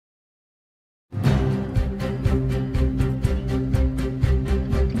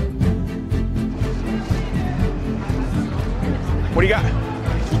got?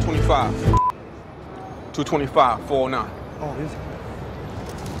 225. 225, 409. Oh, is it?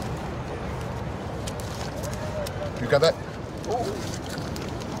 You got that?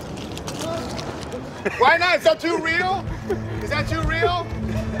 Why not? Is that too real? Is that too real?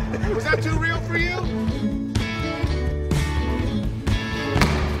 Was that too real for you?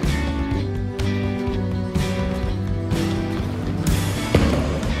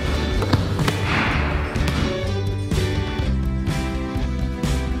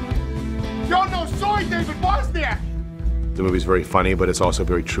 Yo, no, sorry, David Wozniak! The movie's very funny, but it's also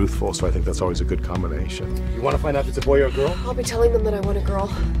very truthful, so I think that's always a good combination. You want to find out if it's a boy or a girl? I'll be telling them that I want a girl.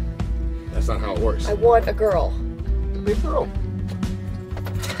 That's not how it works. I want a girl. Be a girl.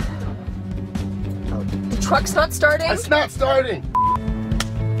 The truck's not starting? It's not starting!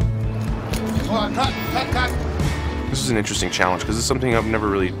 Hold on, cut. This is an interesting challenge because it's something I've never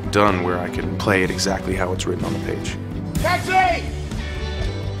really done where I can play it exactly how it's written on the page. Taxi!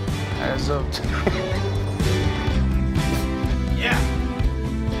 As of Yeah.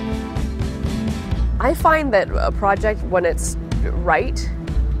 I find that a project, when it's right,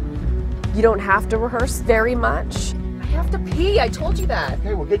 you don't have to rehearse very much. I have to pee, I told you that.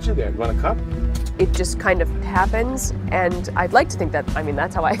 Okay, we'll get you there. You want a cup? It just kind of happens, and I'd like to think that, I mean,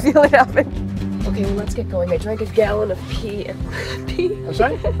 that's how I feel it happened. Okay, well, let's get going. I drank a gallon of pee. I'm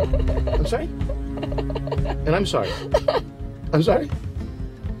sorry? I'm sorry? And I'm sorry. I'm sorry?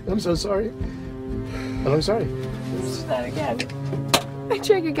 I'm so sorry. And I'm sorry. Let's do that again. I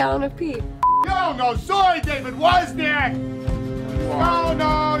drank a gallon of pee. Yo, no, sorry, David Wozniak! No,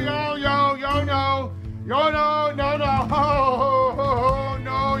 no, yo, no. Yo, no,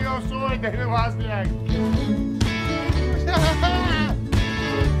 no, yo, sorry, David Wozniak.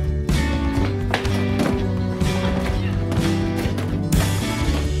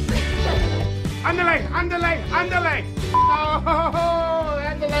 Andale.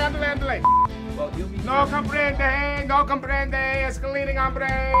 No comprende, escalating hombre.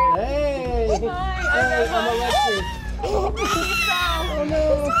 Hey! Hi, I'm Alexei. Oh, no.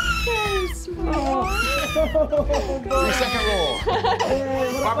 Your second roll.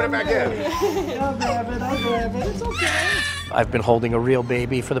 Popping it back in. I'll grab it. It's okay. I've been holding a real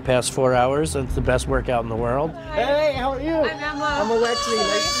baby for the past 4 hours, and it's the best workout in the world. Hey, how are you? I'm Emma. I'm Alexei.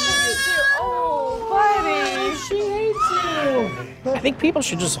 Nice to meet you. Oh, buddy. She hates you. I think people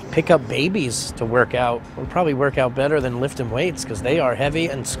should just pick up babies to work out. It'll probably work out better than lifting weights, because they are heavy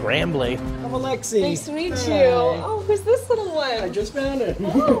and scrambly. I'm Alexei. Nice to meet you. Hey. Oh, who's this little one? I just found her.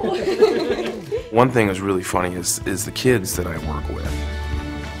 Oh. one thing that's really funny is the kids that I work with.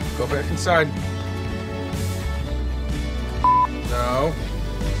 Go back inside. No.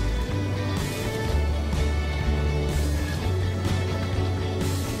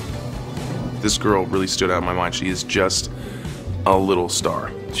 This girl really stood out in my mind. She is just a little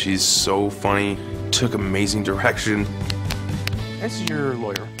star. She's so funny, took amazing direction. That's your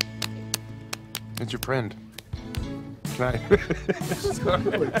lawyer. That's your friend. Can I?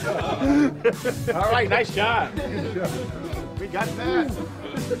 All right, nice job. We got that.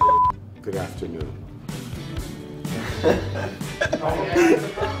 Good afternoon.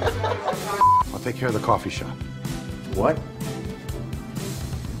 I'll take care of the coffee shop. What?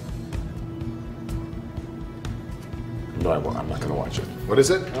 No, I won't. I'm not going to watch it. What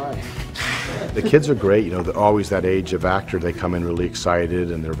is it? All right. The kids are great. You know, they're always that age of actor. They come in really excited,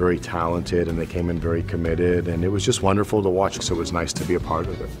 and they're very talented, and they came in very committed, and it was just wonderful to watch, so it was nice to be a part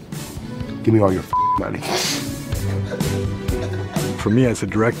of it. Give me all your money. For me as a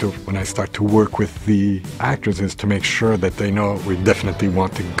director, when I start to work with the actors, is to make sure that they know we definitely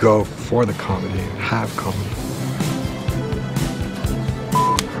want to go for the comedy and have comedy.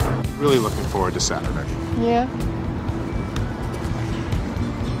 Really looking forward to Saturday. Yeah.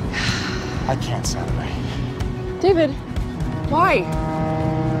 I can't Saturday. David, why?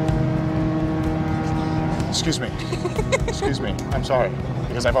 Excuse me. Excuse me. I'm sorry.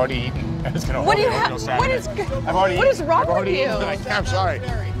 Because I've already eaten. And it's gonna What do you hold me have? until What Saturday. is? I've already What is eaten. wrong I've already with you? eaten tonight. I'm sorry.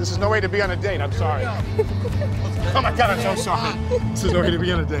 This is no way to be on a date. I'm sorry. Oh my God, I'm so sorry. This is no way to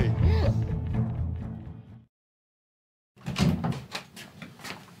be on a date.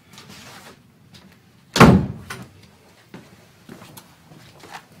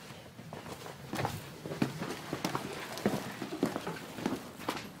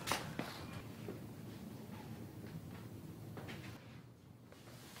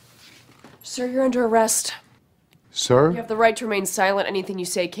 Sir, you're under arrest. Sir? You have the right to remain silent. Anything you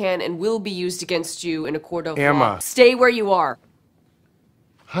say can and will be used against you in a court of law. Emma. Stay where you are.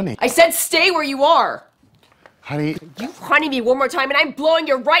 Honey. I said stay where you are. Honey. You honey me one more time and I'm blowing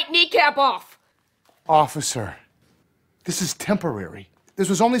your right kneecap off. Officer. This is temporary. This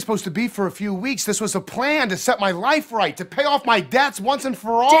was only supposed to be for a few weeks. This was a plan to set my life right, to pay off my debts once and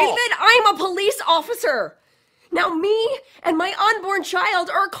for all. David, I'm a police officer. Now me and my unborn child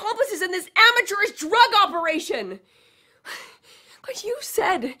are accomplices in this amateurish drug operation. But you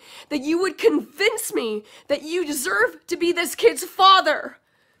said that you would convince me that you deserve to be this kid's father.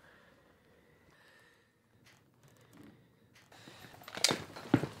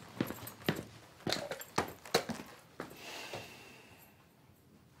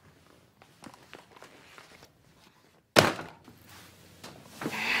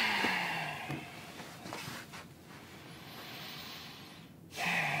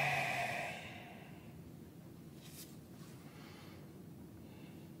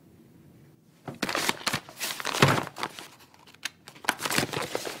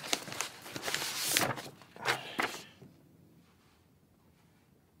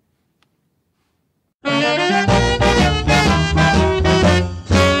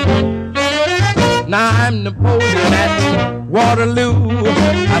 Now I'm Napoleon at Waterloo.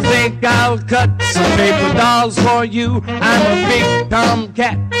 I think I'll cut some paper dolls for you. I'm a big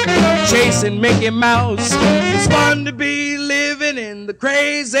tomcat chasing Mickey Mouse. It's fun to be living in the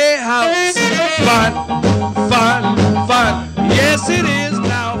crazy house. Fun, fun, fun. Yes, it is.